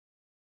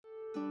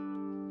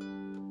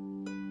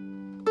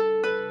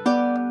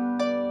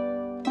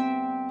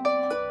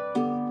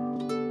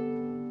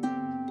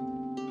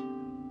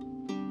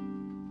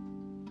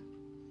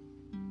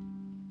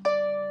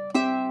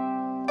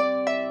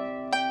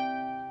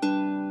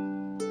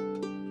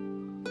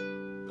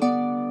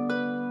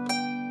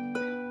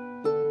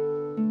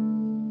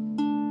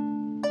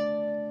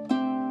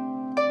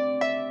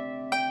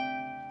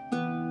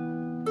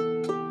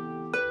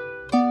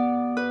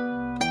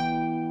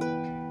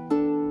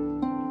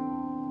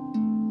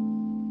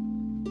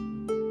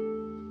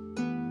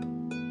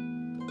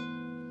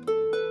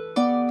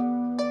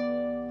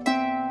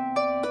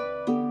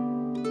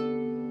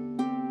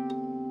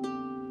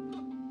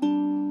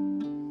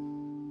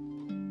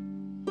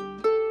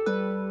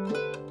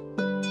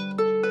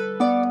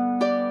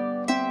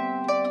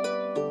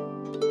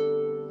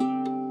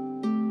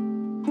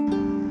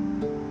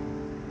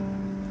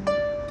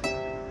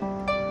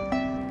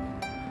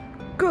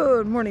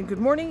good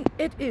morning.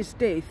 It is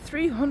day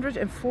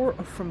 304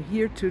 of From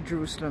Here to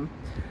Jerusalem.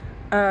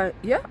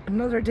 Yeah,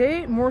 another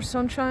day, more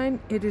sunshine.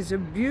 It is a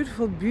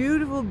beautiful,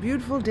 beautiful,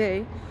 beautiful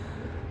day.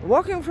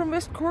 Walking from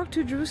West Cork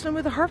to Jerusalem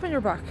with a harp on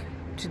your back.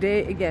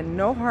 Today, again,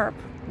 no harp,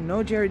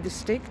 no Jerry the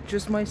Stick,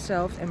 just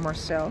myself and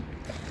Marcel.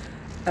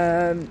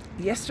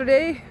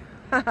 Yesterday,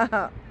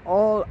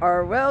 all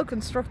our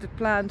well-constructed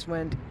plans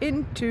went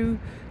into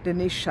the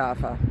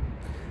Nishava.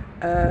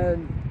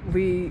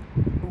 We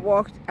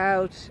walked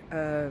out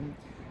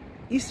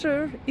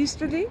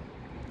easterly.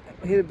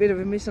 We had a bit of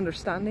a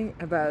misunderstanding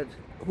about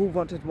who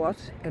wanted what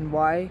and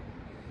why,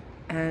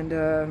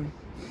 and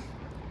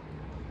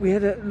we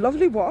had a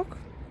lovely walk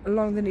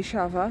along the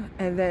Nishava,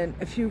 and then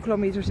a few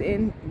kilometers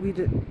in we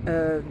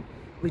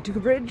took a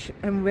bridge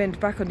and went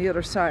back on the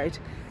other side,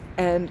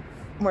 and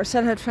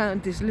Marcel had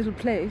found this little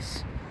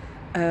place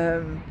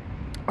on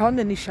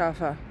the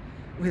Nishava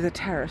with a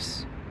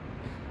terrace,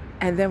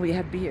 and then we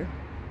had beer,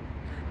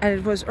 and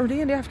it was early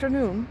in the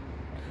afternoon,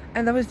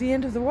 and that was the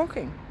end of the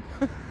walking.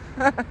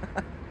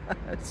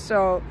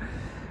 So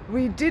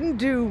we didn't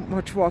do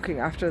much walking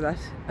after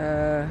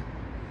that.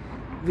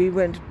 We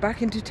went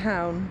back into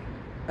town,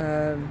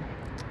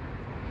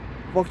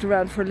 walked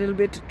around for a little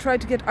bit,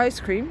 tried to get ice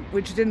cream,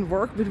 which didn't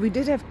work, but we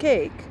did have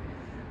cake.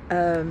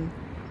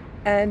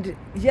 And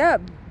yeah,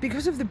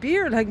 because of the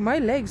beer, like, my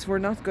legs were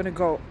not going to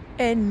go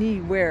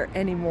anywhere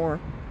anymore.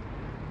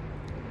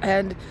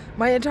 And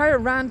my entire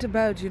rant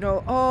about,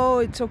 oh,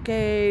 it's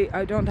okay,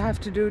 I don't have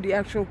to do the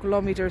actual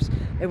kilometers,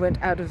 it went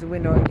out of the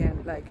window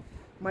again. Like,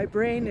 my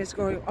brain is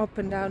going up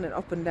and down and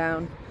up and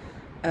down.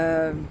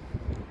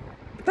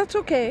 But that's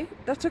okay,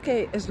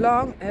 as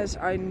long as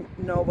I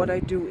know what I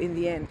do in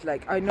the end.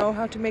 Like, I know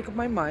how to make up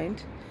my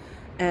mind,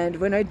 and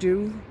when I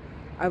do,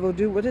 I will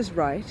do what is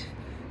right.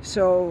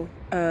 So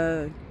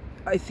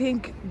I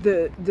think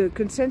the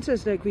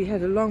consensus, like, we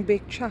had a long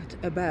big chat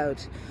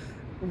about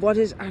what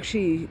is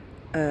actually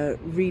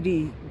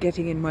really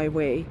getting in my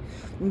way.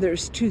 And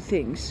there's two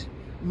things.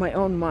 My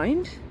own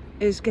mind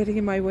is getting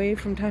in my way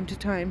from time to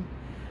time,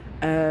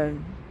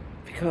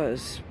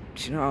 because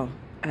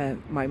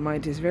my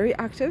mind is very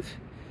active,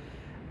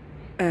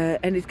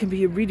 and it can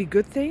be a really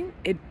good thing.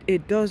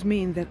 It does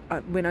mean that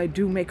when I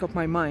do make up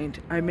my mind,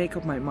 I make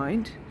up my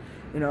mind.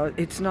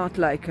 It's not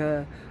like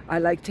I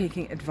like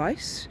taking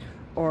advice,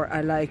 or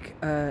I like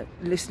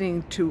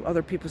listening to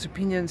other people's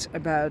opinions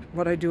about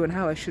what I do and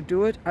how I should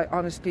do it.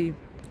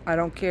 I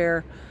don't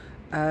care.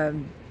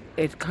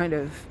 It kind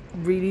of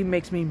really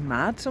makes me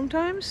mad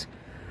sometimes,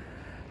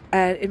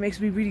 and it makes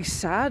me really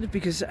sad,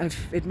 because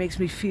it makes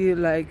me feel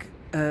like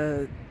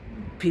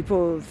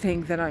people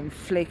think that I'm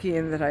flaky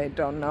and that I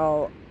don't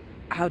know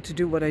how to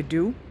do what I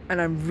do,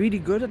 and I'm really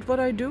good at what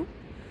I do.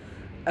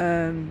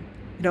 I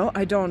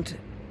don't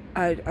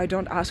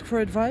ask for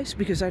advice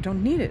because I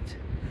don't need it,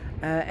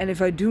 and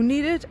if I do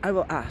need it, I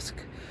will ask.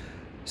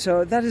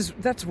 So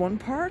that's one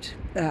part.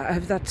 I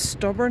have that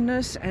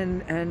stubbornness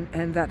and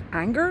that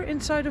anger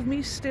inside of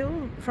me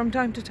still from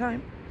time to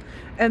time.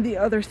 And the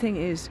other thing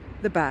is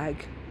the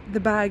bag.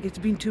 The bag, it's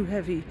been too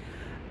heavy.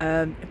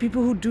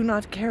 People who do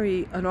not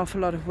carry an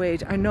awful lot of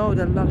weight, I know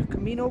that a lot of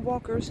Camino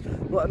walkers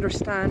will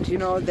understand,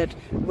 that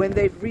when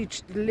they've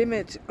reached the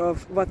limit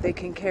of what they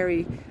can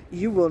carry,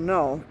 you will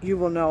know,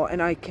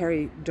 and I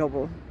carry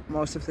double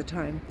most of the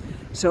time.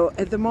 So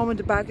at the moment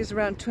the bag is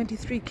around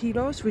 23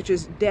 kilos, which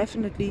is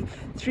definitely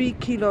 3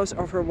 kilos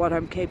over what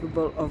I'm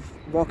capable of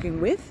walking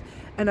with,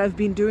 and I've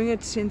been doing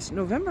it since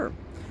November.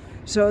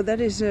 So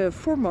that is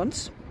 4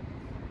 months.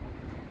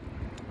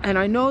 And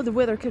I know the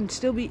weather can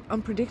still be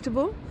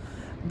unpredictable,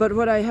 but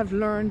what I have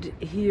learned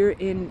here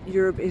in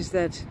Europe is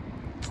that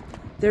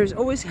there's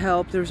always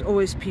help, there's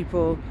always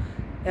people,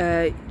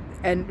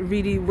 and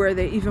really where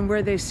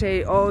they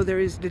say, oh,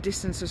 the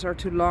distances are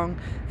too long,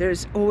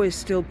 there's always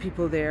still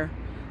people there.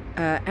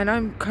 And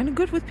I'm kind of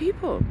good with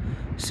people.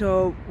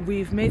 So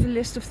we've made a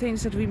list of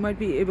things that we might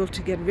be able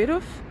to get rid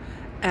of,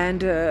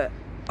 and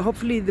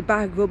hopefully the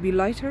bag will be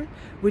lighter,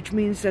 which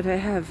means that I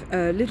have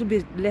a little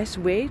bit less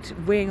weight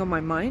weighing on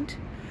my mind.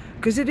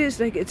 Because it is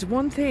like, it's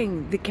one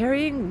thing, the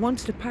carrying,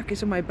 once the pack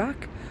is on my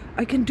back,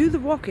 I can do the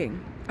walking.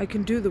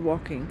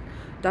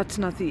 That's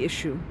not the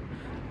issue.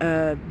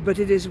 But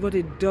it is what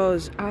it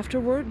does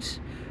afterwards,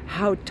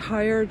 how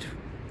tired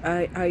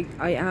I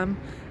am,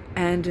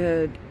 and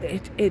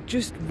it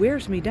just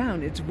wears me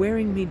down. It's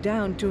wearing me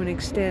down to an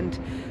extent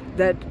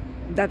that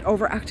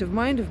overactive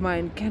mind of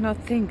mine cannot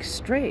think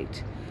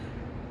straight.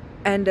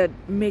 And that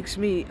makes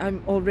me,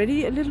 I'm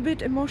already a little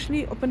bit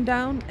emotionally up and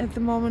down at the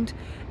moment.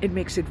 It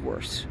makes it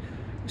worse.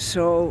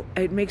 So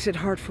it makes it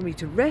hard for me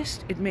to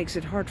rest. It makes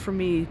it hard for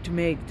me to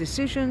make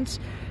decisions.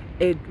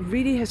 It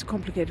really has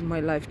complicated my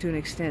life to an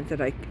extent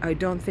that I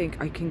don't think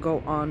I can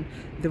go on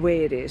the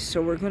way it is.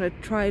 So we're going to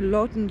try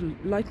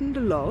lighten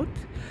the load.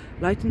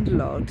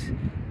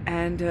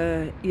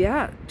 And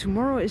yeah,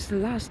 tomorrow is the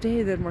last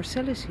day that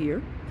Marcel is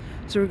here.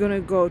 So we're going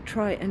to go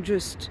try and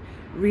just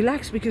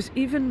relax, because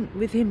even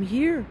with him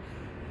here,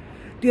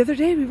 the other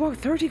day we walked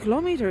 30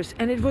 kilometers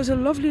and it was a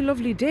lovely,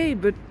 lovely day,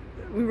 but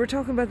we were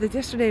talking about that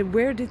yesterday.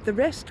 Where did the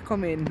rest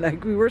come in?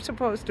 Like, we were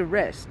supposed to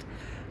rest,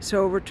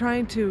 so we're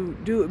trying to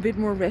do a bit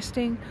more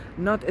resting,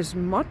 not as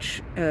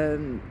much.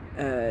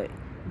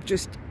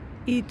 Just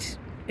eat,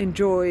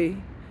 enjoy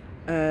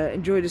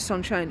the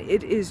sunshine.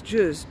 It is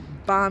just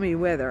balmy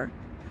weather.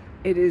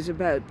 It is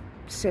about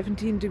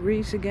 17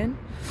 degrees again,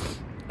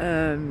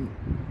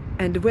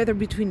 and the weather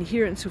between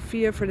here and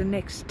Sofia for the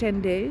next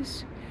 10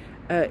 days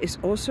is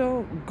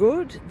also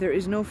good. There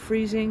is no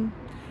freezing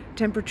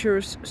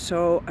temperatures,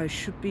 so I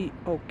should be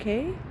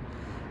okay,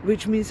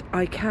 which means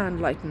I can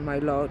lighten my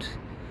load.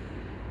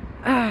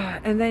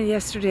 And then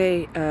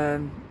yesterday,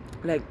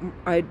 like,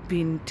 I'd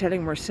been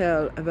telling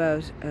Marcel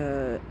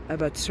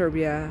about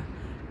Serbia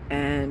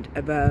and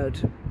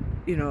about,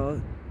 you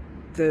know,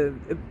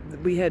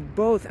 we had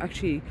both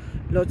actually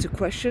lots of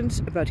questions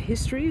about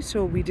history,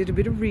 so we did a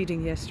bit of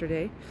reading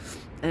yesterday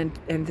and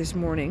this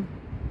morning.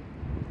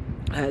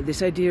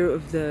 This idea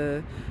of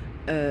the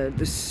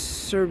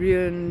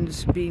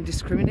Serbians being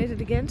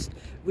discriminated against,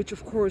 which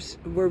of course,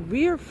 where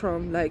we're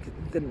from, like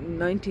the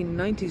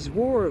 1990s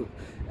war,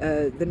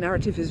 the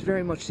narrative is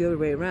very much the other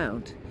way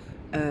around,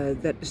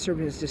 that the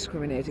Serbians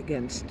discriminate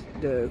against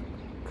the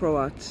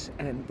Croats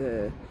and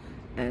the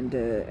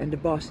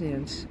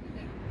Bosnians.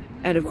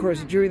 And of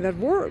course, during that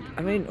war,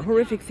 I mean,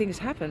 horrific things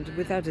happened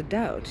without a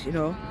doubt, you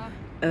know.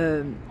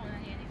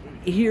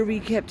 Here we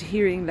kept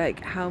hearing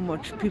like how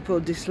much people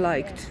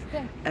disliked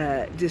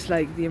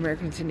the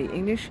Americans and the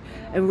English,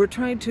 and we're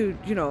trying to,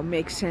 you know,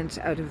 make sense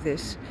out of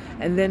this.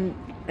 And then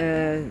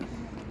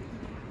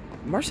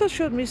Marcel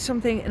showed me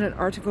something in an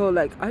article,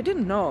 like, I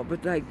didn't know,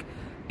 but like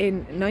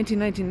in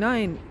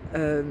 1999,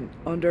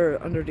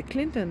 under the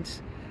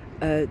Clintons,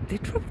 they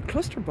dropped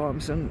cluster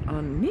bombs on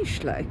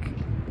Niš, like,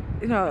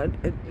 you know.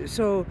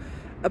 So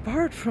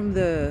apart from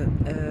they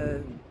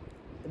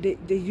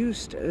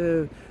used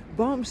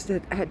bombs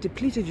that had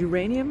depleted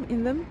uranium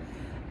in them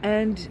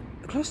and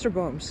cluster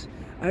bombs.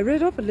 I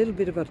read up a little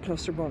bit about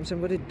cluster bombs and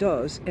what it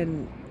does,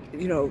 and,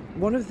 you know,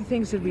 one of the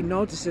things that we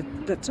noticed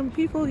that some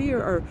people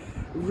here are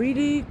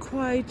really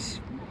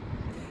quite,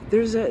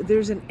 there's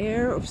an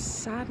air of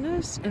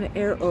sadness and an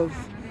air of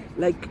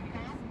like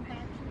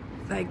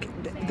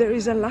there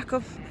is a lack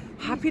of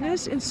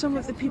happiness in some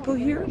of the people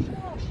here,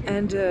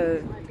 and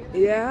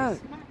yeah,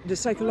 the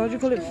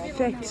psychological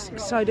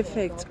side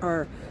effects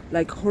are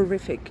like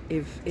horrific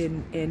if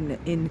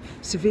in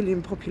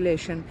civilian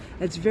population.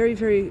 It's very,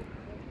 very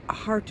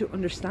hard to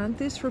understand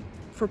this for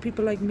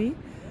people like me,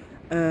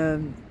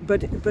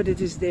 but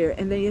it is there.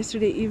 And then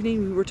yesterday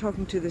evening we were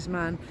talking to this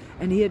man,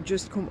 and he had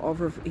just come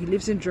over. He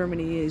lives in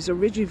Germany. He is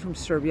originally from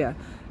Serbia,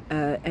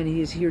 and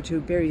he is here to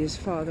bury his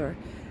father.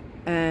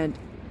 And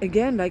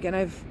again, like, and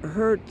I've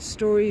heard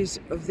stories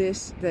of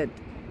this, that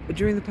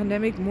during the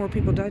pandemic more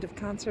people died of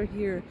cancer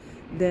here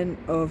than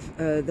of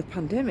the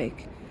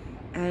pandemic.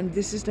 And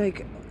this is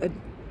like a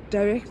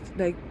direct,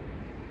 like,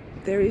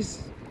 there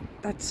is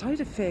that side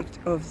effect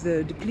of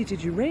the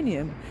depleted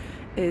uranium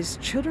is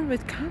children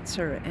with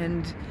cancer,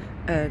 and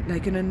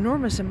like an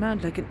enormous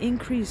amount, like an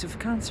increase of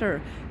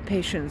cancer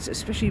patients,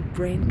 especially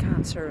brain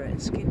cancer and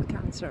skin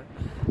cancer,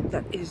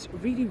 that is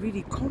really,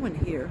 really common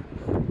here.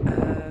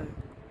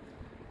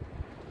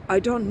 I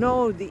don't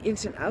know the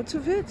ins and outs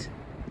of it,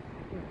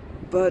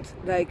 but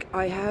like,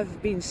 I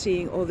have been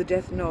seeing all the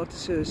death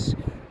notices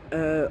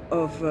on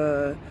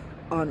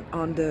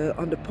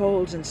the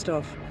polls and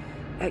stuff.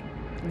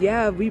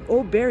 Yeah, we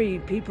all bury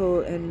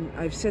people, and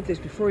I've said this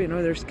before, you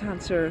know, there's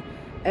cancer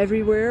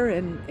everywhere,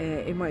 and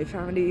in my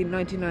family,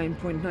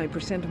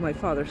 99.9% of my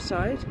father's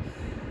side.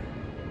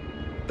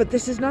 But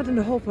this is not in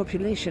the whole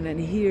population, and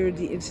here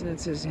the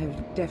incidences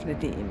have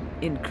definitely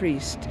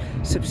increased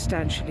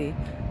substantially.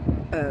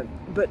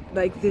 But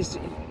like this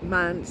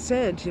man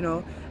said, you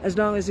know, as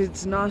long as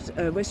it's not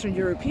a Western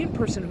European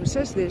person who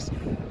says this,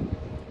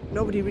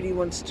 nobody really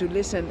wants to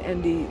listen,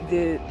 and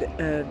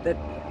that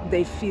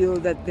they feel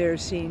that they're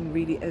seen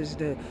really as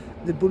the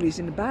bullies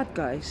and the bad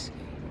guys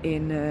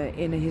in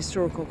a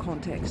historical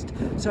context.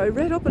 So I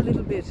read up a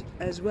little bit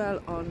as well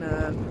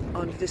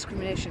on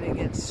discrimination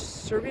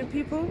against Serbian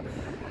people.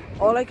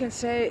 All I can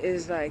say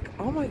is, like,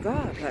 oh my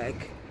God,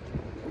 like,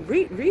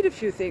 read a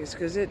few things,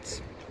 because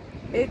it's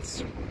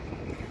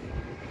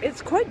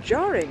quite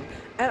jarring,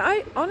 and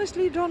I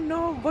honestly don't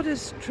know what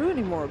is true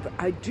anymore. But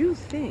I do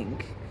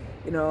think,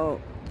 you know,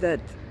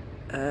 that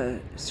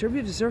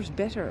Serbia deserves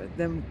better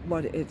than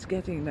what it's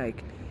getting.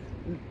 Like,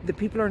 the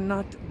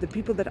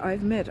people that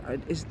I've met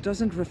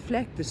doesn't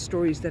reflect the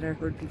stories that I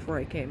heard before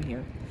I came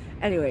here.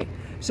 Anyway,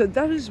 so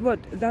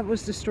that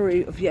was the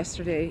story of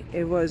yesterday.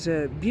 It was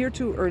a beer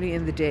too early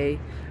in the day,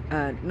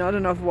 not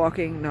enough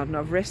walking, not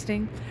enough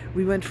resting.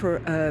 We went for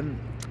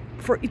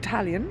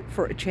Italian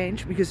for a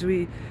change, because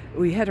we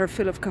had our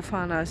fill of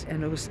kafanas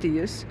and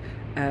hostillas.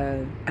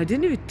 I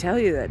didn't even tell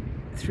you that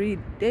 3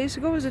 days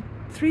ago, was it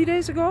 3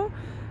 days ago?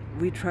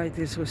 We tried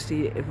this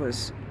hostilla. It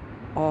was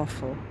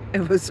awful.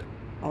 It was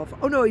awful.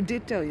 Oh no, I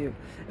did tell you.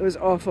 It was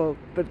awful,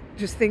 but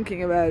just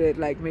thinking about it,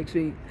 like, makes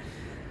me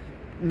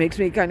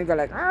kind of go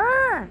like,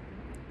 ah!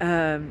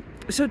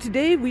 So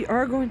today we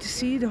are going to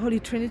see the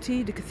Holy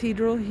Trinity, the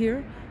cathedral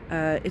here.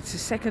 It's the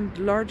second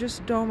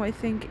largest dome, I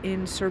think,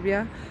 in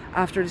Serbia,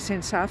 after the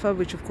Saint Sava,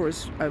 which of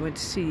course I went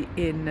to see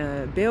in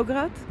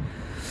Beograd.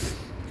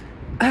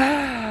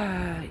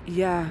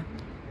 Yeah,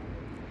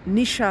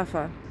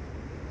 Nishava,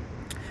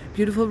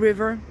 beautiful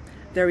river.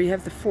 There we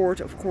have the fort,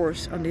 of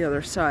course, on the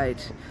other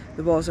side,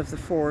 the walls of the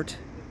fort.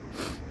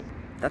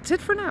 That's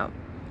it for now.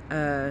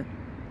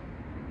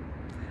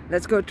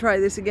 Let's go try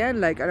this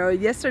again. Like, I know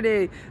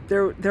yesterday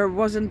there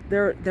wasn't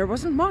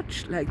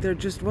much. Like, there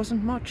just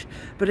wasn't much.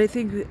 But I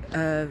think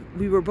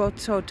we were both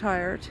so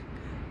tired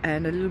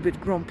and a little bit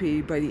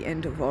grumpy by the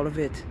end of all of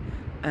it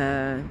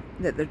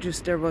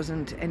that there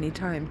wasn't any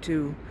time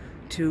to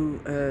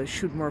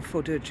shoot more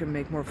footage and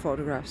make more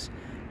photographs.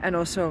 And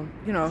also,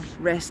 you know,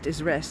 rest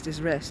is rest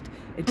is rest.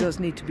 It does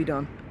need to be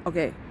done.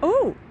 Okay.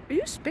 Oh, are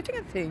you spitting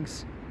at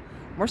things?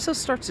 Marcel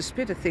starts to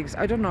spit at things.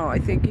 I don't know. I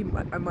think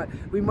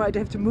we might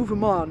have to move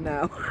him on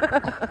now.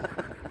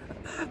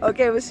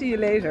 Okay, we'll see you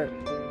later.